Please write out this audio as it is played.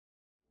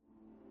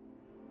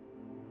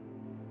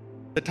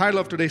The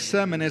title of today's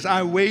sermon is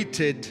I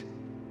Waited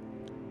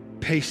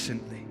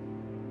Patiently.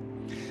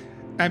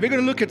 And we're going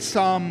to look at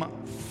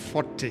Psalm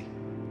 40,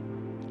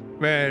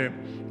 where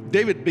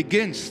David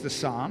begins the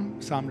psalm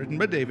written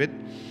by David.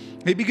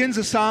 He begins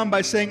the psalm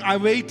by saying, I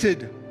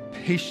waited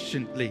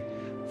patiently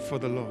for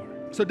the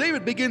Lord. So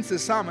David begins the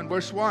psalm in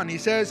verse 1. He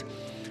says,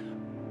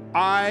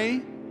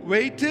 I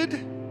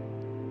waited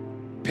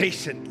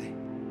patiently.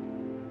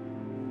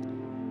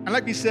 And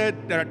like we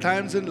said, there are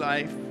times in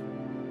life,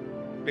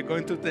 we're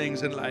going through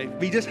things in life,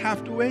 we just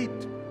have to wait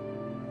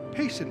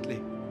patiently.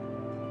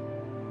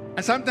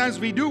 And sometimes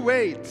we do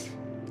wait,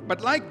 but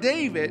like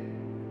David,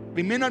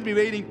 we may not be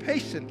waiting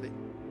patiently.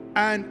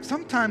 And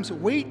sometimes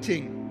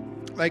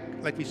waiting,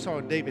 like we saw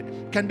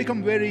David, can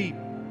become very,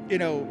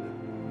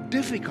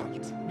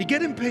 difficult. We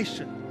get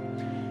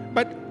impatient.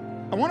 But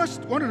I want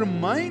to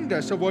remind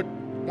us of what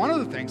one of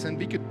the things, and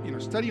we could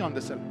study on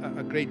this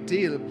a great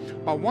deal,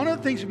 but one of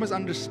the things we must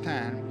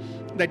understand,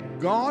 that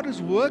God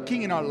is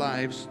working in our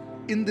lives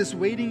in this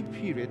waiting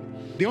period.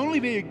 The only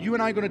way you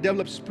and I are going to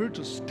develop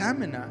spiritual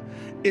stamina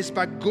is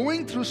by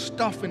going through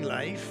stuff in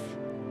life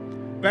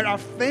where our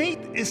faith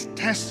is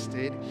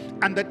tested,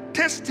 and the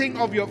testing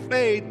of your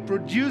faith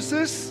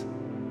produces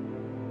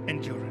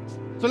endurance.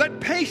 So let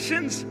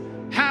patience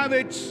have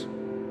its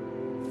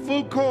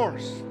full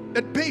course.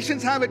 Let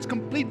patience have its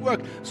complete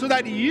work, so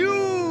that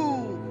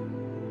you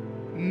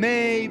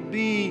may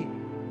be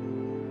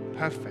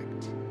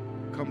perfect,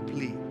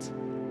 complete,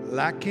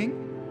 lacking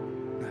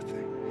nothing.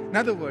 In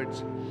other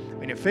words,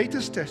 when your faith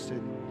is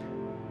tested,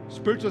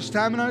 spiritual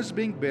stamina is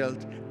being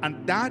built,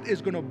 and that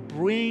is going to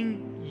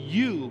bring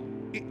you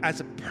as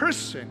a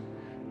person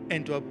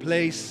into a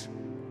place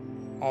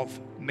of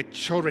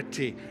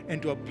maturity,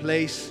 into a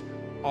place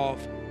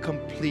of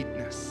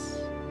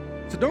completeness.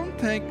 So don't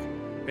think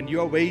when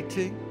you're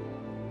waiting,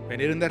 when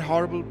you're in that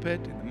horrible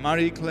pit, in the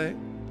muddy clay,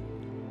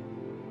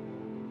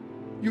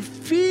 you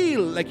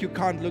feel like you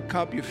can't look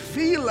up, you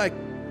feel like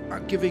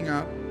giving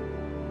up.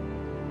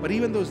 But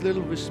even those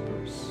little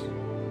whispers,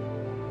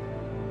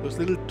 those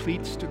little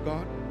tweets to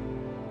God,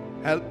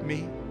 help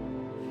me.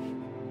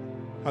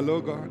 Hello,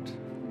 God.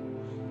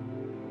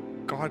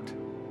 God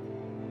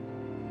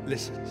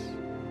listens.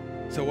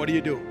 So what do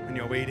you do when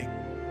you're waiting?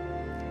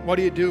 What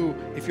do you do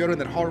if you're in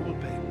that horrible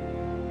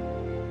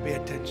pain? Pay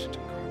attention to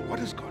God. What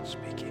is God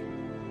speaking?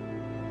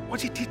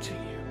 What's He teaching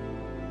you?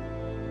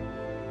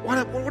 What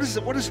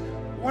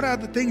are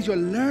the things you're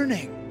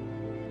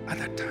learning at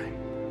that time?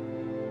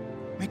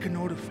 Make a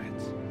note of it.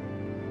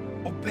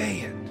 Obey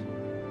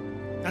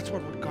it. That's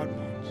what God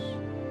wants.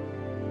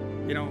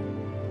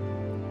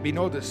 We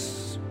know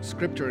this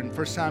scripture in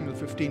 1 Samuel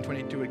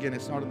 15:22. Again,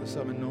 it's not in the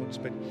sermon notes,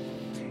 but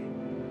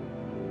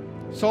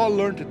Saul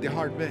learned it the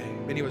hard way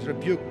when he was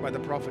rebuked by the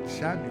prophet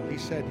Samuel. He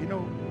said,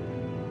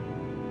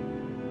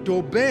 to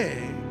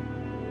obey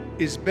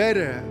is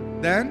better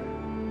than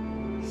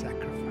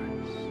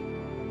sacrifice.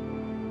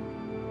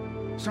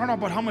 It's not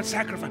about how much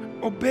sacrifice.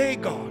 Obey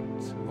God.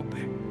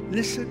 Obey.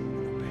 Listen,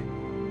 obey.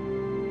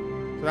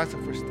 So that's the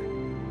first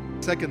thing.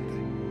 Second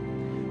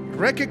thing,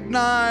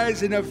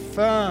 recognize and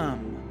affirm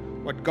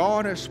what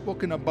God has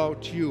spoken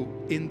about you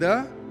in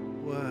the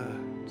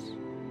words.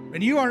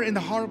 When you are in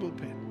the horrible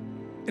pit,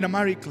 in a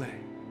muddy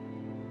clay,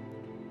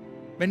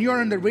 when you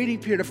are in the waiting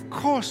period, of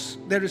course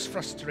there is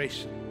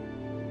frustration.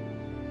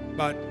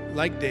 But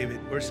like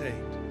David, verse 8,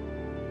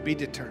 be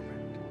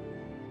determined.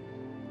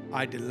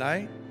 I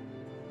delight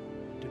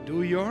to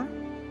do your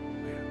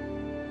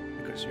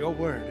will, because your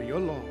word or your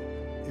law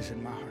is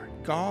in my heart.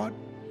 God,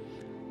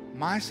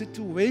 my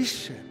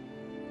situation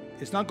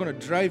is not going to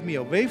drive me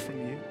away from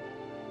you.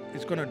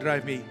 It's going to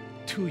drive me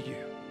to you.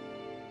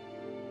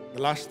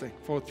 The last thing,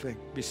 fourth thing,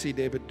 we see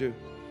David do.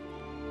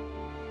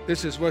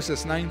 This is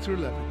verses 9 through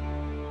 11.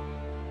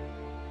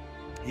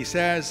 He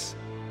says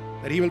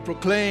that he will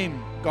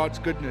proclaim God's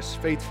goodness,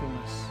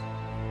 faithfulness,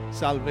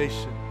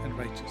 salvation, and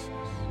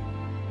righteousness.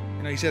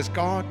 He says,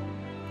 God,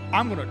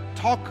 I'm going to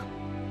talk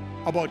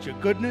about your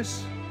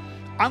goodness.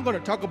 I'm going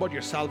to talk about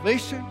your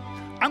salvation.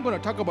 I'm going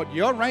to talk about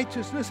your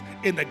righteousness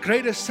in the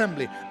great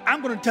assembly.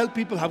 I'm going to tell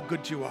people how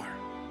good you are.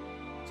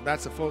 So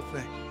that's the fourth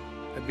thing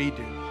that we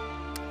do.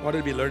 What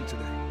did we learn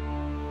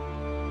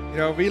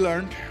today? We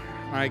learned,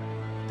 I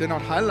did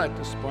not highlight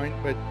this point,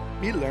 but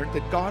we learned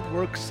that God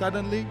works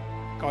suddenly,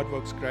 God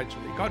works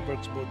gradually. God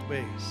works both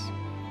ways.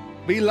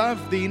 We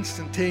love the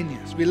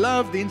instantaneous. We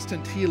love the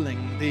instant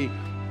healing, the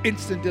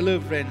instant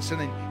deliverance,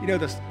 and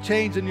the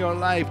change in your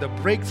life, the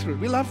breakthrough.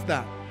 We love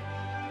that.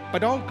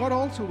 But God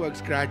also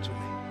works gradually,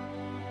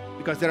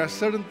 because there are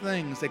certain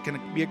things that can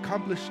be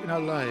accomplished in our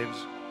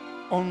lives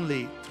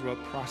only through a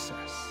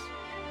process.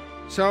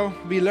 So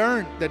we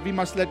learned that we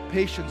must let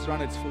patience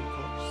run its full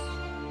course.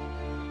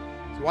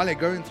 So while you're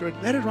going through it,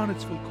 let it run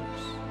its full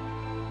course,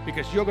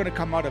 because you're going to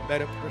come out a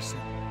better person.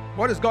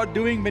 What is God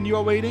doing when you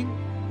are waiting?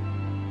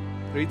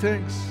 Three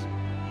things.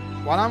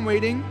 While I'm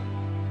waiting,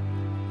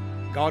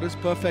 God is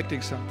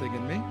perfecting something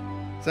in me.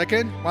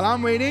 Second, while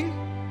I'm waiting,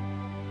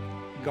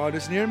 God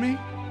is near me,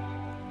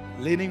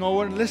 leaning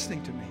over and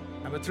listening to me.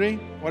 Number three,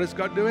 what is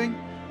God doing?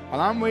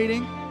 While I'm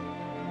waiting,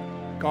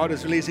 God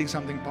is releasing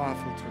something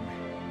powerful through me.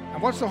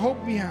 And what's the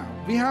hope we have?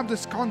 We have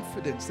this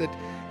confidence that,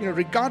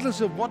 regardless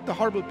of what the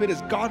horrible pit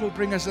is, God will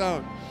bring us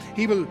out.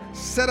 He will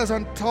set us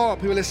on top.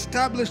 He will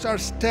establish our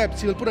steps.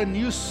 He will put a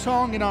new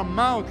song in our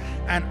mouth,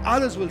 and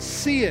others will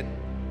see it.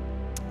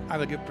 I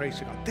will give praise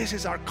to God. This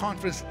is our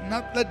confidence.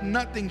 Let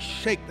nothing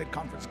shake that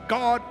confidence.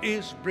 God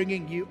is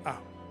bringing you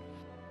out.